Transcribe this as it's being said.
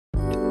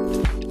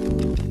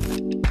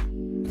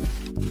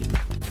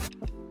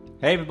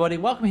Hey everybody,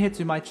 welcome here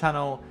to my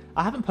channel.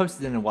 I haven't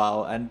posted in a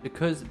while, and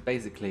because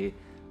basically,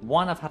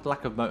 one, I've had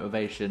lack of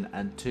motivation,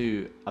 and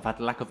two, I've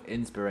had lack of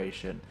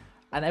inspiration.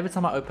 And every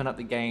time I open up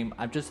the game,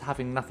 I'm just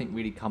having nothing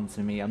really come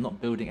to me. I'm not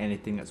building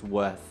anything that's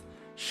worth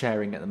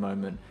sharing at the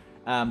moment.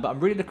 But I'm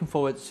really looking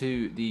forward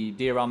to the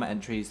Diorama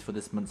entries for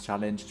this month's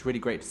challenge. It's really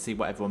great to see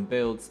what everyone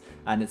builds,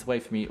 and it's a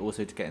way for me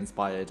also to get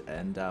inspired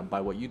and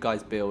by what you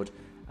guys build,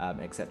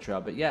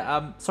 etc. But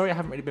yeah, sorry I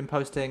haven't really been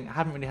posting. I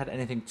haven't really had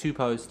anything to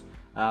post.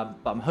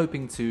 But I'm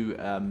hoping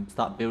to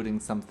start building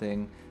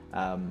something.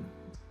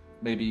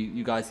 Maybe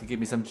you guys can give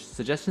me some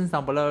suggestions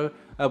down below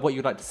what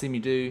you'd like to see me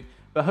do.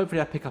 But hopefully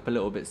I pick up a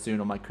little bit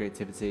soon on my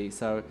creativity.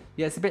 So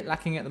yeah, it's a bit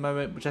lacking at the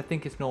moment, which I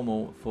think is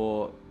normal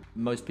for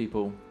most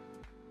people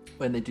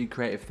when they do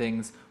creative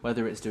things,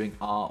 whether it's doing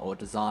art or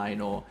design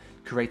or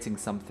creating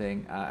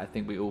something. I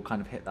think we all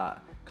kind of hit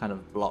that kind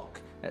of block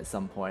at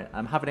some point.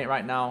 I'm having it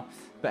right now,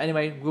 but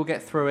anyway, we'll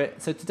get through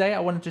it. So today I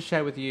wanted to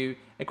share with you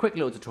a quick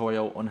little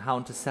tutorial on how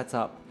to set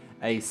up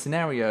a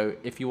scenario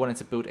if you wanted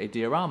to build a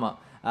diorama.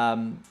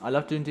 I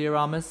love doing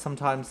dioramas.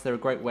 Sometimes they're a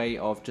great way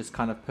of just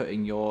kind of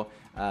putting your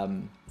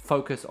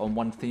focus on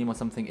one theme or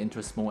something into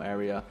a small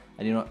area,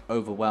 and you're not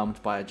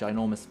overwhelmed by a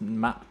ginormous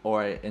map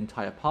or an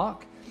entire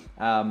park.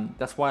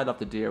 That's why I love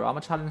the diorama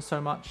challenge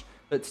so much.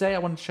 But today I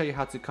wanted to show you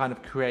how to kind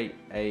of create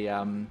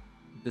a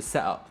the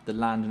setup, the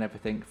land and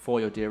everything for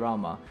your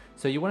diorama.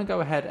 So you want to go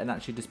ahead and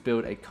actually just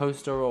build a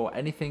coaster or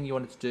anything you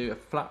wanted to do, a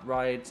flat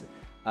ride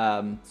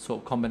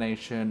sort of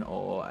combination,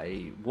 or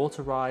a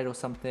water ride or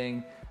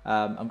something.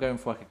 I'm going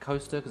for like a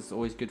coaster because it's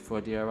always good for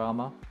a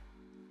diorama.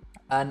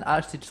 And I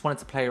actually just wanted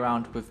to play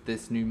around with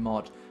this new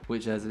mod,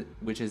 which is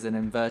an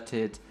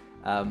inverted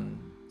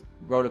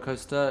roller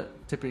coaster,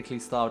 typically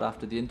styled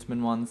after the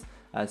Intamin ones.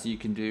 So you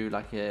can do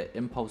like an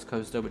impulse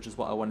coaster, which is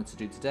what I wanted to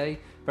do today.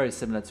 Very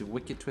similar to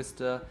Wicked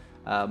Twister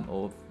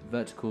or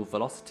Vertical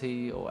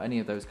Velocity or any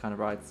of those kind of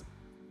rides.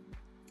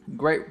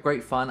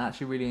 Great fun. I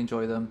actually really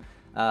enjoy them.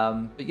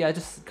 But yeah,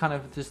 just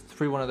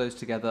threw one of those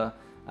together.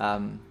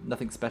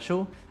 Nothing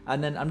special.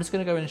 And then I'm just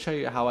going to go in and show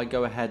you how I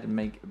go ahead and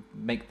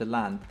make the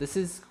land. This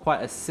is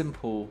quite a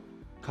simple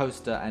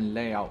coaster and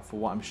layout for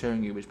what I'm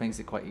showing you, which makes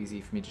it quite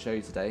easy for me to show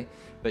you today.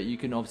 But you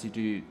can obviously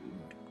do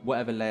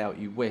whatever layout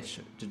you wish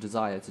to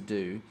desire to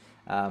do.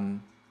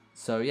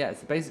 So yeah,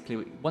 so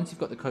basically once you've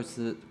got the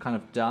coaster kind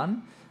of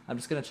done, I'm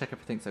just going to check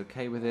everything's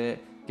okay with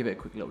it, give it a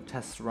quick little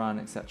test run,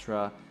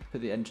 etc. Put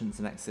the entrance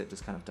and exit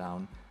just kind of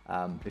down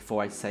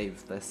before I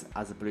save this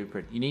as a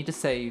blueprint. You need to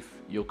save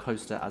your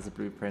coaster as a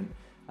blueprint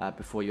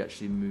before you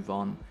actually move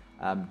on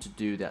to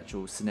do the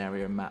actual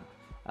scenario map,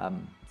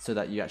 so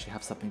that you actually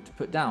have something to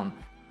put down.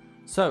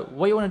 So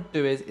what you want to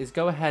do is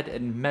go ahead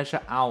and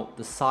measure out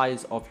the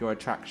size of your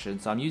attraction.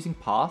 So I'm using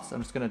paths.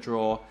 I'm just going to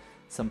draw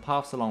some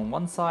paths along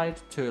one side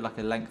to like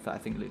a length that I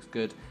think looks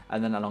good,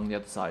 and then along the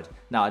other side.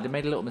 Now I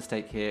made a little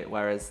mistake here,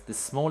 whereas the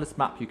smallest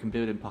map you can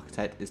build in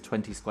Parkitect is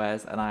 20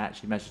 squares, and I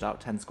actually measured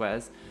out 10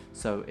 squares,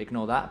 so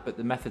ignore that, but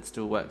the method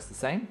still works the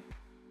same.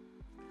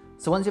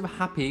 So once you're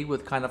happy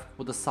with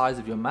with the size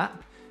of your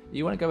map,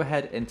 you want to go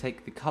ahead and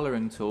take the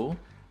coloring tool,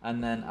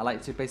 and then I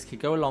like to basically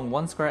go along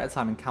one square at a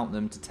time and count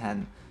them to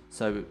 10.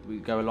 So we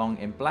go along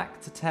in black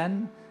to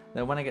 10,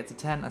 then when I get to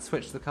 10 I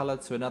switch the color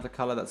to another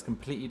color that's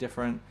completely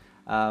different.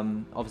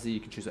 Obviously you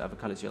can choose whatever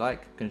colors you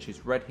like. I'm going to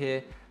choose red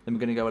here, then we're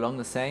going to go along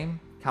the same,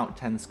 count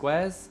 10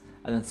 squares,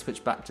 and then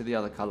switch back to the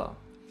other color.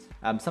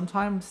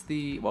 Sometimes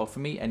well, for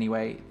me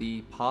anyway,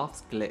 the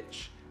paths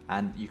glitch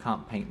and you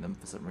can't paint them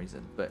for some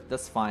reason, but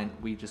that's fine,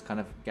 we just kind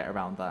of get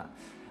around that.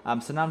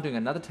 So now I'm doing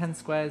another 10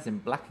 squares in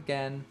black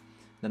again,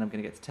 then I'm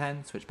going to get to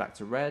 10, switch back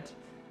to red,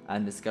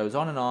 and this goes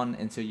on and on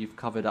until you've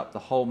covered up the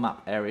whole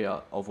map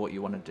area of what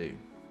you want to do.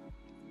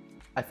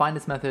 I find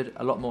this method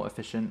a lot more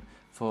efficient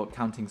for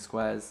counting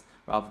squares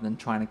rather than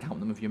trying to count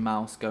them with your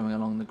mouse going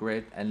along the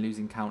grid and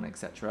losing count,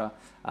 etc.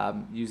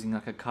 Using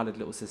like a colored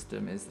little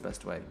system is the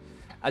best way.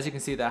 As you can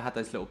see there, I had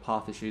those little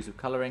path issues with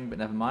coloring, but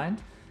never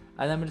mind.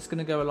 And then we're just going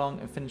to go along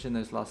and finish in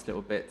those last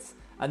little bits.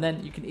 And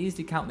then you can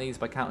easily count these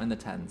by counting the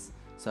tens.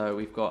 So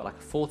we've got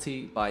like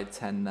 40 by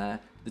 10 there.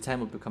 The 10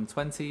 will become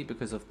 20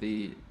 because of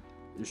the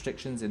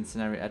restrictions in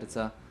scenario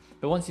editor.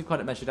 But once you've got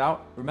it measured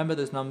out, remember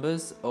those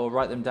numbers or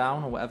write them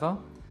down or whatever.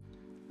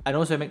 And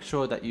also make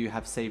sure that you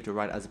have saved your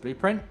ride as a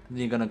blueprint. And then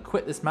you're going to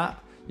quit this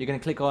map. You're going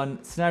to click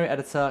on scenario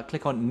editor,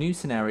 click on new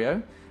scenario,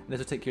 and this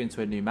will take you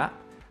into a new map.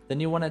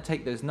 Then you want to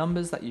take those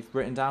numbers that you've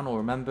written down or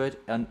remembered,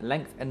 and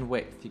length and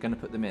width, you're going to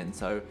put them in.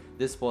 So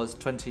this was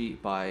 20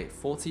 by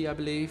 40, I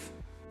believe.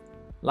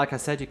 Like I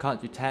said, you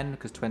can't do 10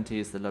 because 20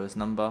 is the lowest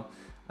number.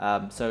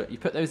 So you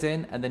put those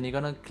in, and then you're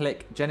going to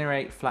click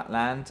generate flat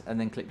land, and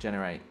then click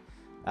generate.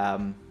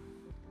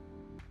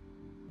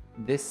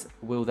 This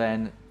will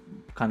then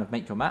kind of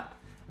make your map,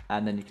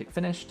 and then you click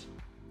finished,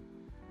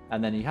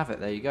 and then you have it.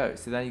 There you go.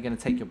 So then you're going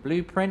to take your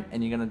blueprint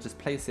and you're going to just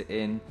place it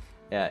in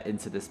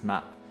into this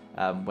map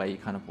where you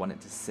kind of want it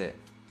to sit.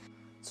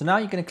 So now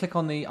you're going to click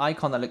on the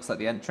icon that looks like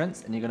the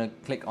entrance, and you're going to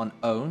click on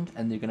owned,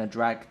 and you're going to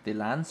drag the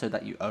land so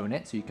that you own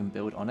it, so you can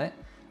build on it.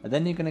 And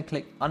then you're going to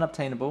click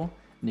unobtainable,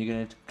 And you're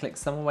going to click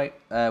somewhere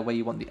where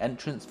you want the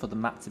entrance for the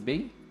map to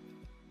be.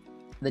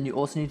 Then you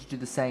also need to do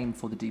the same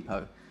for the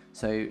depot.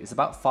 So it's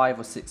about 5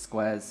 or 6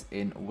 squares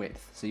in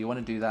width. So you want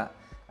to do that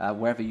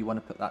wherever you want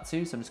to put that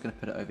to. So I'm just going to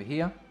put it over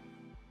here.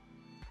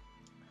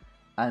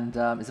 And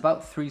it's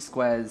about 3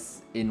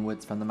 squares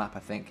inwards from the map, I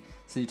think.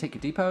 So you take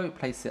your depot,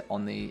 place it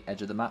on the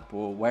edge of the map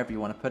or wherever you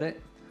want to put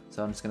it.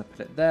 So I'm just going to put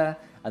it there.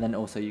 And then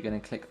also you're going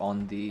to click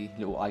on the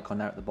little icon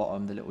there at the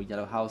bottom, the little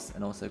yellow house,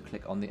 and also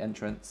click on the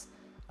entrance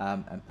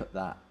and put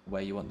that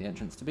where you want the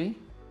entrance to be.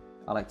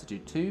 I like to do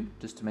 2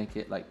 just to make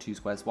it like 2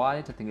 squares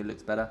wide. I think it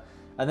looks better.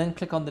 And then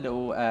click on the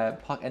little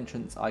park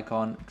entrance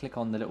icon, click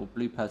on the little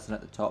blue person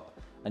at the top,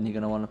 and you're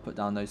going to want to put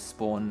down those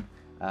spawn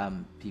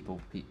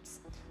peeps.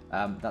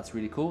 That's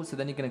really cool. So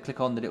then you're going to click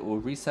on the little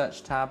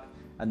research tab,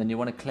 and then you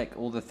want to click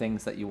all the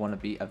things that you want to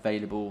be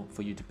available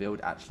for you to build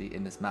actually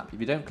in this map. If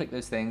you don't click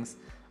those things,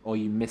 or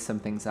you miss some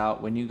things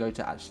out, when you go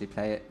to actually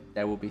play it,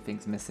 there will be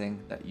things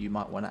missing that you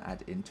might want to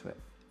add into it.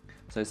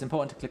 So it's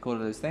important to click all of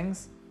those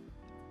things.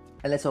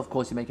 Unless of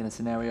course you're making a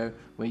scenario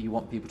where you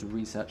want people to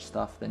research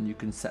stuff, then you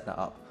can set that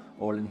up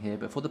all in here.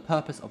 But for the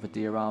purpose of a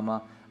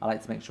diorama, I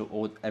like to make sure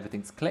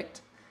everything's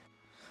clicked.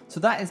 So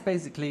that is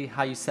basically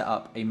how you set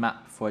up a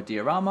map for a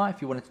diorama.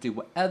 If you wanted to do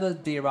whatever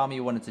diorama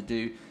you wanted to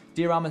do,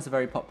 dioramas are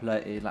very popular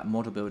in like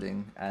model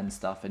building and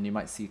stuff, and you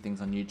might see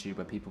things on YouTube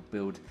where people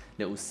build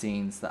little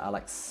scenes that are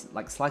like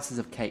slices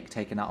of cake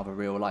taken out of a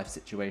real life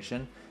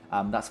situation.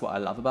 That's what I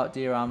love about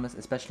dioramas,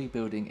 especially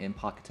building in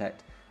Parkitect.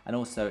 And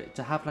also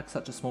to have like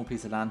such a small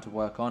piece of land to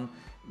work on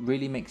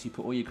really makes you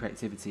put all your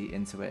creativity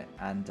into it,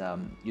 and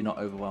you're not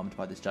overwhelmed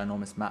by this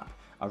ginormous map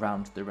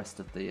around the rest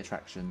of the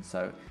attraction.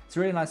 So it's a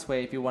really nice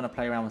way if you want to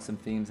play around with some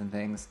themes and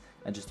things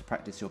and just to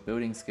practice your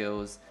building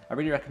skills. I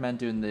really recommend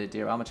doing the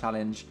diorama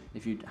challenge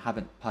if you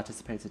haven't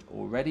participated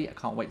already. I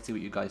can't wait to see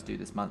what you guys do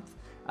this month.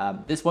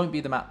 This won't be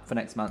the map for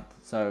next month,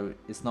 so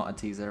it's not a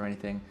teaser or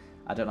anything.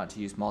 I don't like to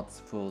use mods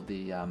for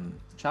the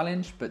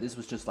challenge, but this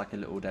was just like a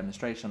little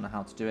demonstration on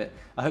how to do it.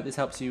 I hope this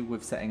helps you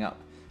with setting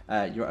up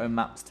your own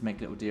maps to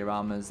make little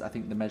dioramas. I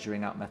think the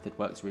measuring out method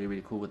works really,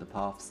 really cool with the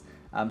paths.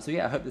 So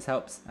yeah, I hope this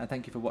helps, and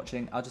thank you for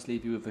watching. I'll just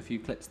leave you with a few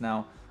clips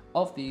now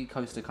of the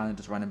coaster kind of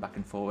just running back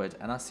and forward,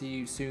 and I'll see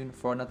you soon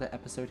for another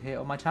episode here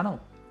on my channel.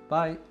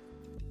 Bye!